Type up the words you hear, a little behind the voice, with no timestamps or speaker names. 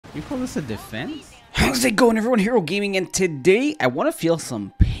You call this a defense? How's it going, everyone? Hero Gaming, and today I want to feel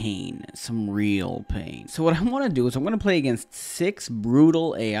some pain, some real pain. So what I want to do is I'm going to play against 6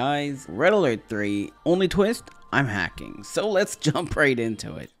 brutal AIs. Red Alert 3. Only twist, I'm hacking. So let's jump right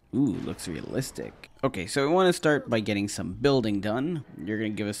into it. Ooh, looks realistic. Okay, so we want to start by getting some building done. You're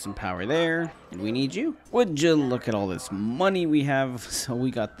going to give us some power there, and we need you. Would you look at all this money we have? So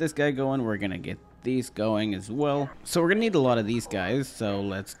we got this guy going. We're going to get these going as well. So we're gonna need a lot of these guys, so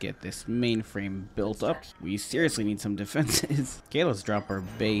let's get this mainframe built up. We seriously need some defenses. Okay, let's drop our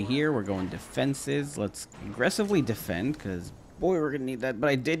bay here. We're going defenses. Let's aggressively defend, because boy, we're gonna need that. But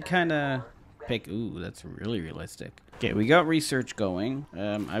I did kind of pick, ooh, that's really realistic. Okay, we got research going.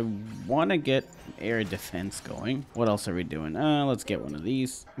 I want to get air defense going. What else are we doing? Let's get one of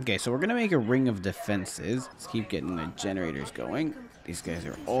these. Okay, so we're gonna make a ring of defenses. Let's keep getting the generators going. These guys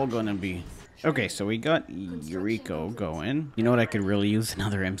are all gonna be... Okay, so we got Eureka going. You know what? I could really use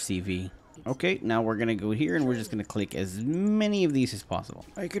another MCV. Okay, now we're gonna go here and we're just gonna click as many of these as possible.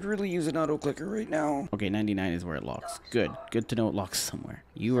 I could really use an auto clicker right now. Okay, 99 is where it locks. Good. Good to know it locks somewhere.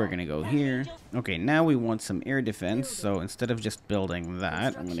 You are gonna go here. Okay, now we want some air defense. So instead of just building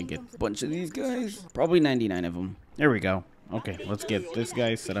that, I'm gonna get a bunch of these guys. Probably 99 of them. There we go. Okay, let's get this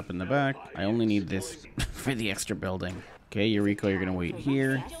guy set up in the back. I only need this for the extra building. Okay, Eureka, you're gonna wait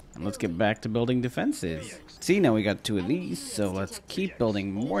here. And let's get back to building defenses. See, now we got 2 of these, so let's keep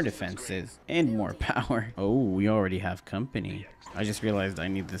building more defenses and more power. Oh, we already have company. I just realized I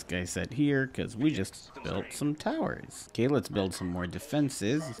need this guy set here because we just built some towers. Okay, let's build some more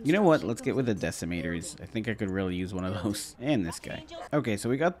defenses. You know what? Let's get with the decimators. I think I could really use one of those. And this guy. Okay, so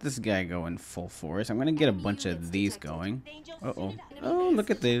we got this guy going full force. I'm gonna get a bunch of these going. Uh-oh. Oh, look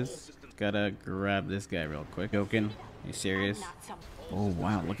at this. Gotta grab this guy real quick. Joking. You serious? Oh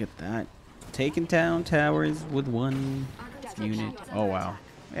wow, look at that. Taking down towers with 1 unit. Oh wow.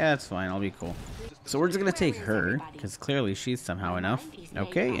 Yeah, that's fine. I'll be cool. So we're just gonna take her, because clearly she's somehow enough.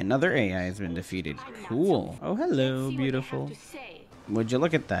 Okay, another AI has been defeated. Cool. Oh, hello, beautiful. Would you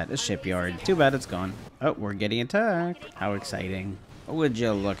look at that? A shipyard. Too bad it's gone. Oh, we're getting attacked. How exciting. Would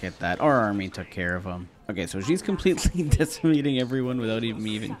you look at that? Our army took care of them. Okay, so she's completely decimating everyone without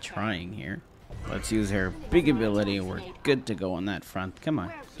me even trying here. Let's use her big ability. We're good to go on that front. Come on.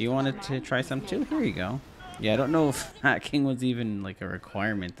 Do you want it to try some too? Here you go. Yeah, I don't know if hacking was even like a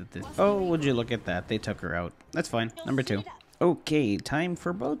requirement at this. Oh, would you look at that? They took her out. That's fine. Number 2. Okay, time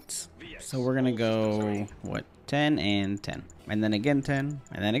for boats. So we're gonna go, what, 10 and 10. And then again 10,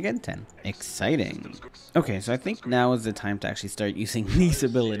 and then again 10. Exciting. Okay, so I think now is the time to actually start using these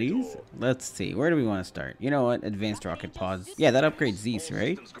abilities. Let's see, where do we want to start? You know what, advanced rocket pods. Yeah, that upgrades these,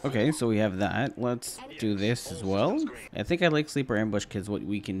 right? Okay, so we have that. Let's do this as well. I think I like sleeper ambush because what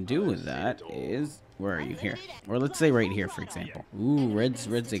we can do with that is... Where are you? Here. Or let's say right here, for example. Ooh, red's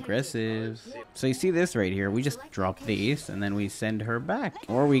aggressive. So you see this right here. We just drop these and then we send her back.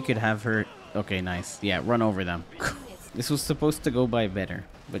 Or we could have her... Okay, nice. Yeah, run over them. This was supposed to go by better.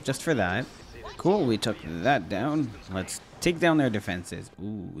 But just for that. Cool, we took that down. Let's take down their defenses.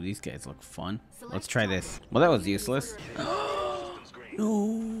 Ooh, these guys look fun. Let's try this. Well, that was useless.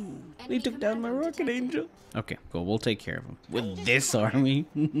 No, they took down my rocket angel. Okay, cool. We'll take care of them with this army.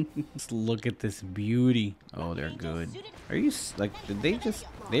 Just look at this beauty. Oh, they're good. Are you like? Did they just?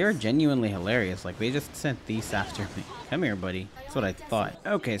 They are genuinely hilarious. Like they just sent these after me. Come here, buddy. That's what I thought.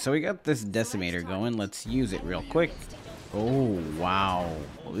 Okay, so we got this decimator going. Let's use it real quick. Oh wow.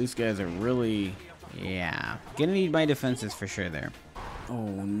 Well, these guys are really. Yeah, gonna need my defenses for sure there. Oh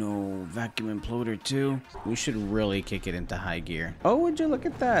no, vacuum imploder too. We should really kick it into high gear. Oh, would you look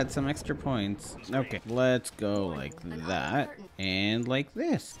at that? Some extra points. Okay, let's go like that and like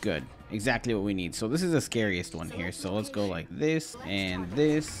this. Good. Exactly what we need. So this is the scariest one here. So let's go like this and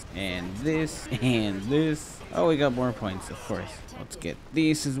this and this and this. Oh, we got more points, of course. Let's get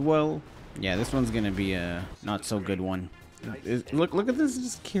these as well. Yeah, this one's gonna be a not so good one. Look at this,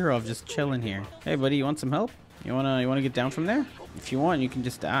 just Kirov just chilling here. Hey buddy, you want some help? You wanna get down from there? If you want, you can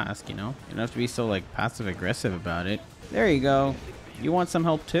just ask, you know? You don't have to be so like passive aggressive about it. There you go. You want some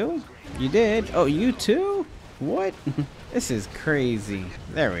help too? You did? Oh, you too? What? This is crazy.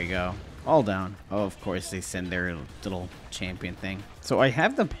 There we go. All down. Oh, of course they send their little champion thing. So I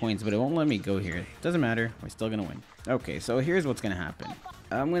have the points, but it won't let me go here. Doesn't matter. We're still gonna win. Okay, so here's what's gonna happen.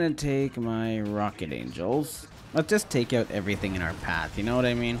 I'm gonna take my rocket angels. Let's just take out everything in our path. You know what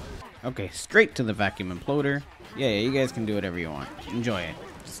I mean? Okay, straight to the vacuum imploder. Yeah, you guys can do whatever you want. Enjoy it.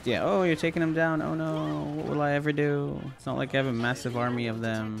 Just, yeah. Oh, you're taking them down. Oh no. What will I ever do? It's not like I have a massive army of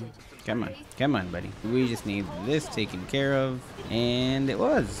them. Come on. Come on, buddy. We just need this taken care of. And it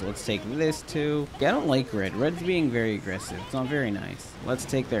was. Let's take this too. Yeah, I don't like red. Red's being very aggressive. It's not very nice. Let's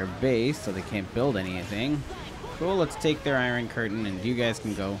take their base so they can't build anything. Cool, let's take their iron curtain and you guys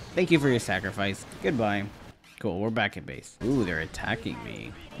can go. Thank you for your sacrifice. Goodbye. Cool, we're back at base. Ooh, they're attacking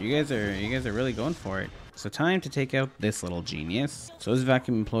me. You guys are really going for it. So time to take out this little genius. So this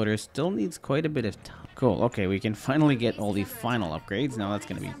vacuum imploder still needs quite a bit of time. Cool, okay, we can finally get all the final upgrades. Now that's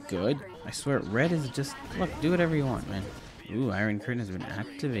gonna be good. I swear, red is just, look, do whatever you want, man. Ooh, iron curtain has been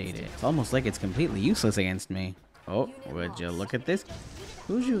activated. It's almost like it's completely useless against me. Oh, would you look at this?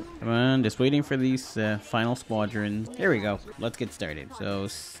 Who's you? Come on, just waiting for these final squadrons. Here we go. Let's get started. So,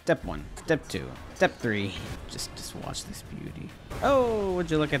 step 1, step 2, step 3. Just watch this beauty. Oh, would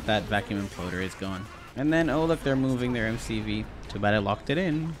you look at that? Vacuum imploder is gone. And then, oh look, they're moving their MCV. Too bad I locked it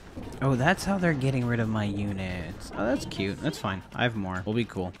in. Oh, that's how they're getting rid of my units. Oh, that's cute. That's fine. I have more. We'll be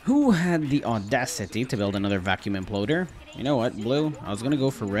cool. Who had the audacity to build another vacuum imploder? You know what, blue? I was gonna go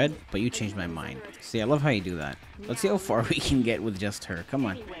for red, but you changed my mind. See, I love how you do that. Let's see how far we can get with just her. Come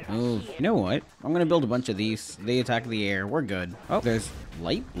on. Move. You know what? I'm gonna build a bunch of these. They attack the air. We're good. Oh, there's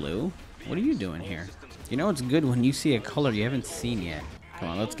light blue. What are you doing here? You know it's good when you see a color you haven't seen yet. Come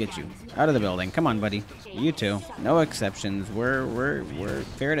on, let's get you out of the building. Come on, buddy. You too. No exceptions. We're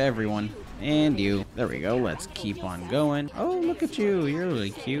fair to everyone. And you. There we go. Let's keep on going. Oh, look at you. You're really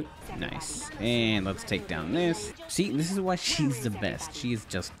cute. Nice. And let's take down this. See, this is why she's the best. She's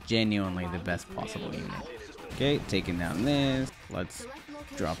just genuinely the best possible unit. Okay, taking down this. Let's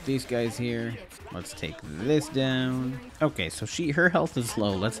drop these guys here. Let's take this down. Okay, so her health is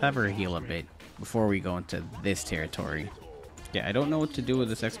low. Let's have her heal a bit before we go into this territory. Yeah, I don't know what to do with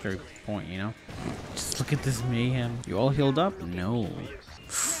this extra point, you know? Just look at this mayhem. You all healed up? No.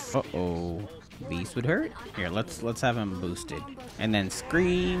 Uh-oh. These would hurt. Here, let's have him boosted. And then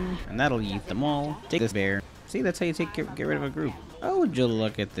scream, and that'll eat them all. Take this bear. See, that's how you get rid of a group. Oh, would you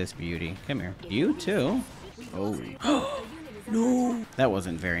look at this beauty. Come here. You too. Oh. No. That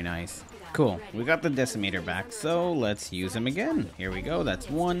wasn't very nice. Cool. We got the decimator back, so let's use him again. Here we go. That's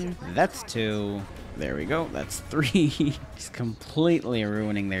 1. That's 2. There we go. That's 3. Just completely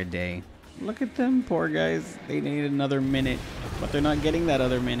ruining their day. Look at them, poor guys. They need another minute, but they're not getting that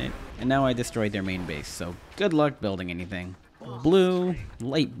other minute. And now I destroyed their main base, so good luck building anything. Blue,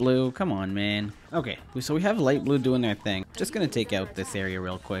 light blue, come on, man. Okay, so we have light blue doing their thing. Just gonna take out this area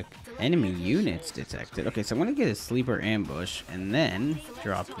real quick. Enemy units detected. Okay, so I'm gonna get a sleeper ambush and then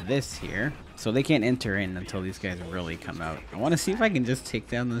drop this here so they can't enter in until these guys really come out. I want to see if I can just take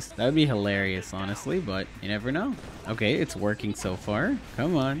down this. That would be hilarious, honestly, but you never know. Okay, it's working so far.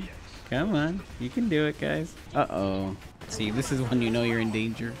 Come on. Come on. You can do it, guys. Uh-oh. See, this is when you know you're in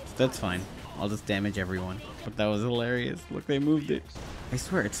danger. That's fine. I'll just damage everyone. But that was hilarious. Look, they moved it. I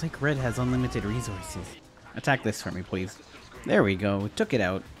swear, it's like red has unlimited resources. Attack this for me, please. There we go. Took it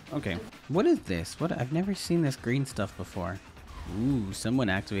out. Okay. What is this? What? I've never seen this green stuff before. Ooh, someone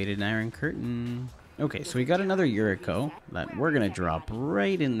activated an iron curtain. Okay, so we got another Yuriko that we're gonna drop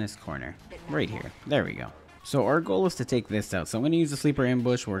right in this corner. Right here. There we go. So our goal is to take this out. So I'm going to use the sleeper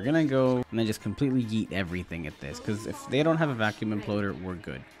ambush. We're going to go and then just completely yeet everything at this. Because if they don't have a vacuum imploder, we're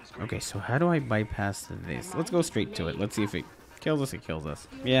good. Okay, so how do I bypass this? Let's go straight to it. Let's see if it kills us. It kills us.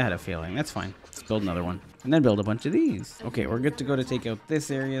 Yeah, I had a feeling. That's fine. Let's build another one. And then build a bunch of these. Okay, we're good to go to take out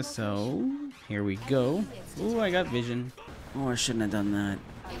this area. So here we go. Ooh, I got vision. Oh, I shouldn't have done that.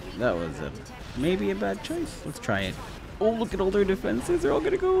 That was maybe a bad choice. Let's try it. Oh, look at all their defenses. They're all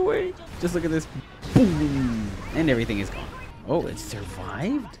going to go away. Just look at this. Boom. And everything is gone. Oh, it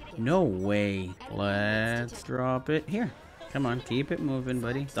survived? No way. Let's drop it. Here. Come on. Keep it moving,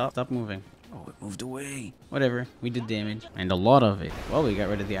 buddy. Stop moving. Oh, it moved away. Whatever. We did damage. And a lot of it. Well, we got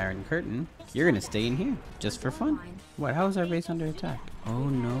rid of the iron curtain. You're going to stay in here. Just for fun. What? How is our base under attack? Oh,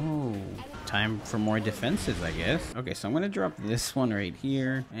 no. Time for more defenses, I guess. Okay, so I'm going to drop this one right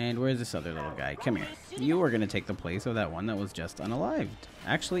here. And where's this other little guy? Come here. You are going to take the place of that one that was just unalived.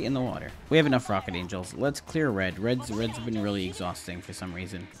 Actually, in the water. We have enough rocket angels. Let's clear red. Red's been really exhausting for some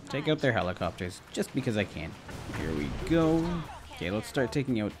reason. Take out their helicopters, just because I can. Here we go. Okay, let's start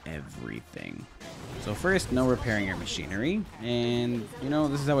taking out everything. So first, no repairing your machinery. And, you know,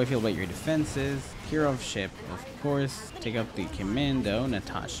 this is how I feel about your defenses. Kirov ship, of course. Take out the commando,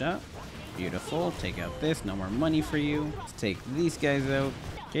 Natasha. Beautiful. Take out this. No more money for you. Let's take these guys out.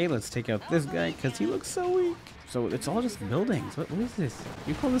 Okay, let's take out this guy because he looks so weak. So it's all just buildings. What is this?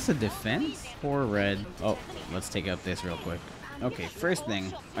 You call this a defense? Poor red. Oh, let's take out this real quick. Okay, first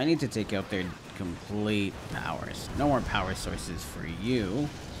thing, I need to take out their complete powers. No more power sources for you.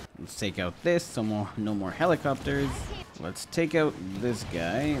 Let's take out this, so no more helicopters. Let's take out this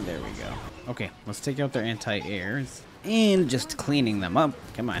guy. There we go. Okay, let's take out their anti-airs. And just cleaning them up.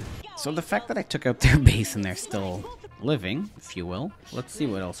 Come on. So the fact that I took out their base and they're still living, if you will. Let's see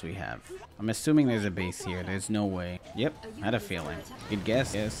what else we have. I'm assuming there's a base here. There's no way. Yep, had a feeling. Good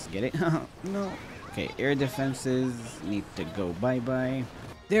guess. Yes, get it? No. Okay, air defenses need to go bye-bye.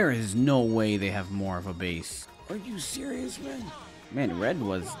 There is no way they have more of a base. Are you serious, man? Man, red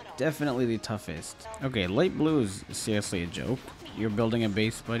was definitely the toughest. Okay, light blue is seriously a joke. You're building a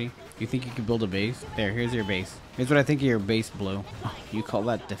base, buddy? You think you can build a base? There, here's your base. Here's what I think of your base, blue. Oh, you call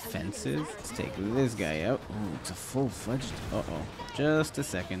that defensive? Let's take this guy out. Oh, it's a full-fledged. Uh-oh. Just a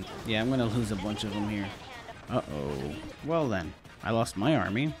second. Yeah, I'm gonna lose a bunch of them here. Uh-oh. Well then, I lost my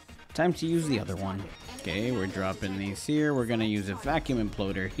army. Time to use the other one. Okay, we're dropping these here. We're gonna use a vacuum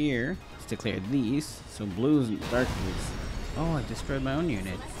imploder here to clear these. So blues and dark blues. Oh, I destroyed my own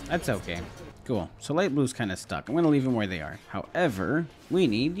unit. That's okay. Cool. So light blue's kind of stuck. I'm gonna leave them where they are. However, we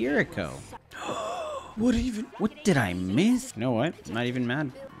need Yuriko. What did I miss? You know what? I'm not even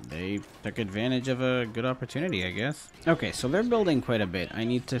mad. They took advantage of a good opportunity, I guess. Okay, so they're building quite a bit. I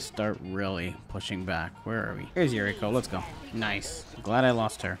need to start really pushing back. Where are we? Here's Yuriko. Let's go. Nice. Glad I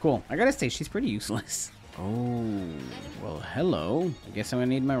lost her. Cool. I gotta say, she's pretty useless. Oh, well, hello. I guess I'm gonna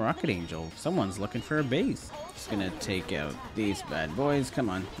need my rocket angel. Someone's looking for a base. Just gonna take out these bad boys. Come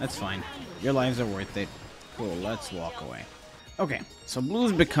on, that's fine. Your lives are worth it. Cool, let's walk away. Okay, so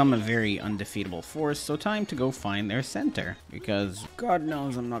blue's become a very undefeatable force, so time to go find their center. Because God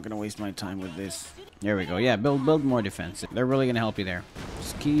knows I'm not gonna waste my time with this. There we go. Yeah, build more defenses. They're really gonna help you there.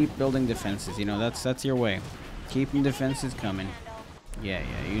 Just keep building defenses. You know, that's your way. Keeping defenses coming. Yeah,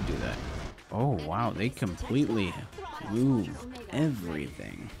 you do that. Oh, wow, they completely moved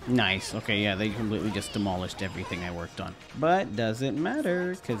everything. Nice. Okay, yeah, they completely just demolished everything I worked on. But doesn't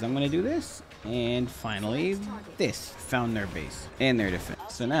matter, because I'm going to do this. And finally, this. Found their base and their defense.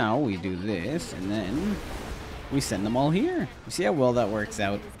 So now we do this, and then we send them all here. You see how well that works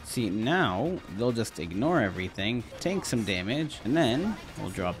out? See, now they'll just ignore everything, tank some damage, and then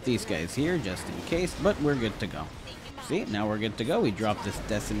we'll drop these guys here just in case, but we're good to go. See, now we're good to go. We drop this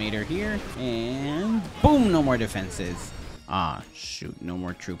decimator here, and boom, no more defenses. Ah, shoot, no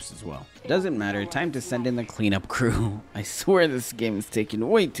more troops as well. Doesn't matter, time to send in the cleanup crew. I swear this game is taking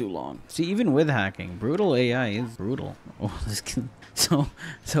way too long. See, even with hacking, brutal AI is brutal. Oh, this can... So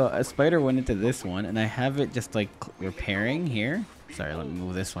a spider went into this one, and I have it just like repairing here. Sorry, let me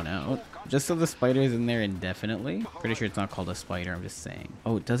move this one out. Just so the spider's in there indefinitely. Pretty sure it's not called a spider, I'm just saying.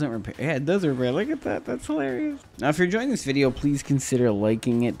 Oh, it doesn't repair. Yeah, it does repair. Look at that. That's hilarious. Now, if you're enjoying this video, please consider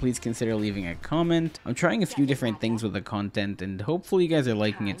liking it. Please consider leaving a comment. I'm trying a few different things with the content, and hopefully you guys are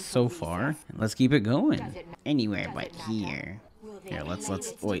liking it so far. Let's keep it going. Anywhere but here. Here, let's,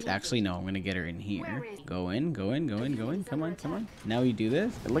 wait, actually, no, I'm gonna get her in here. Go in. Come on. Now we do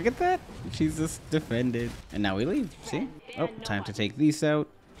this. Look at that. She's just defended. And now we leave, see? Oh, time to take these out.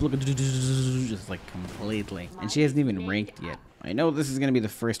 Look at just like completely. And she hasn't even ranked yet. I know this is gonna be the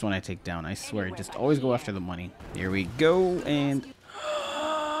first one I take down. I swear, just always go after the money. Here we go, and...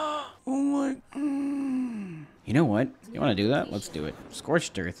 Oh my... You know what? You wanna do that? Let's do it.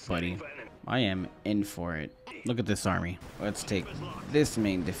 Scorched Earth, buddy. I am in for it. Look at this army. Let's take this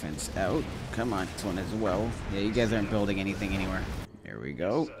main defense out. Come on, this one as well. Yeah, you guys aren't building anything anywhere. There we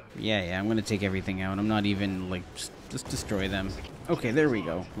go. Yeah, I'm gonna take everything out. I'm not even, like, just destroy them. Okay, there we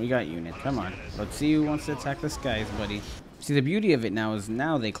go. We got unit. Come on. Let's see who wants to attack the skies, buddy. See, the beauty of it now is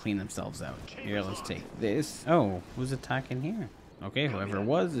now they clean themselves out. Here, let's take this. Oh, who's attacking here? Okay, whoever it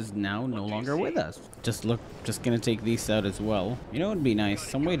was is now no longer with us. Just gonna take these out as well. You know what would be nice?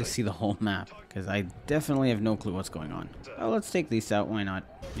 Some way to see the whole map, because I definitely have no clue what's going on. Oh, let's take these out, why not?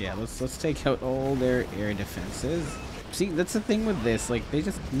 Yeah, let's take out all their air defenses. See, that's the thing with this, like, they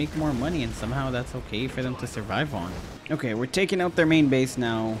just make more money and somehow that's okay for them to survive on. Okay, we're taking out their main base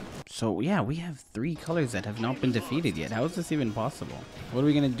now. So, yeah, we have 3 colors that have not been defeated yet. How is this even possible? What are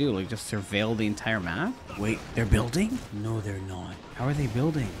we gonna do, like, just surveil the entire map? Wait, they're building? No, they're not. How are they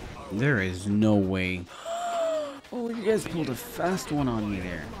building? There is no way. Oh, you guys pulled a fast one on me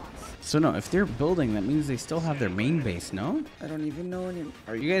there. So no, if they're building, that means they still have their main base, no? I don't even know anymore.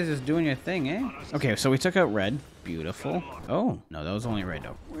 Are you guys just doing your thing, eh? Okay, so we took out red. Beautiful. Oh, no, that was only red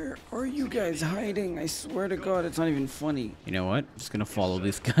though. Where are you guys hiding? I swear to God, it's not even funny. You know what? I'm just gonna follow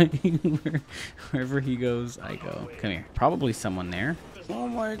this guy. Wherever he goes, I go. Come here. Probably someone there. Oh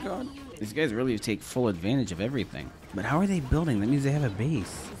my god. These guys really take full advantage of everything. But how are they building? That means they have a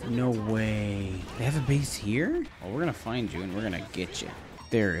base. No way. They have a base here? Well, we're gonna find you and we're gonna get you.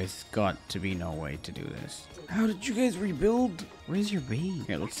 There has got to be no way to do this. How did you guys rebuild? Where's your base?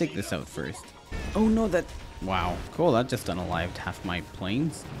 Here, let's take this out first. Oh no, that... Wow. Cool, that just unalived half my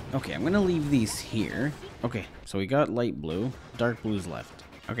planes. Okay, I'm gonna leave these here. Okay, so we got light blue. Dark blue's left.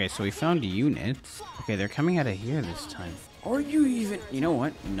 Okay, so we found units. Okay, they're coming out of here this time. Are you even... You know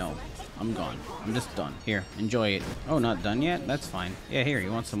what? No. I'm gone. I'm just done. Here, enjoy it. Oh, not done yet? That's fine. Yeah, here,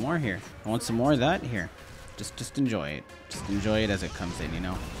 you want some more? Here. I want some more of that? Here. Just enjoy it. Just enjoy it as it comes in, you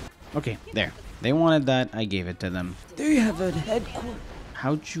know? Okay, there. They wanted that. I gave it to them. They have a headquarters.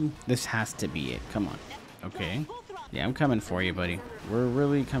 How'd you... This has to be it. Come on. Okay. Yeah, I'm coming for you, buddy. We're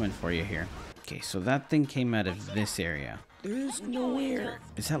really coming for you here. Okay, so that thing came out of this area. There's nowhere.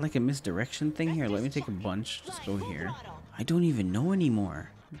 Is that like a misdirection thing here? Let me take a bunch. Just go here. I don't even know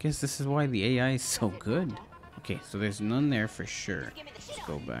anymore. I guess this is why the AI is so good. Okay, so there's none there for sure. Let's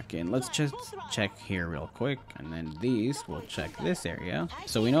go back in. Let's just check here real quick. And then these, we'll check this area.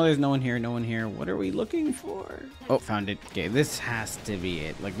 So we know there's no one here, no one here. What are we looking for? Oh, found it. Okay, this has to be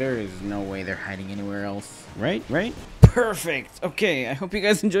it. Like, there is no way they're hiding anywhere else. Right? Right? Perfect. Okay, I hope you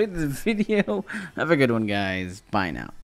guys enjoyed this video. Have a good one, guys. Bye now.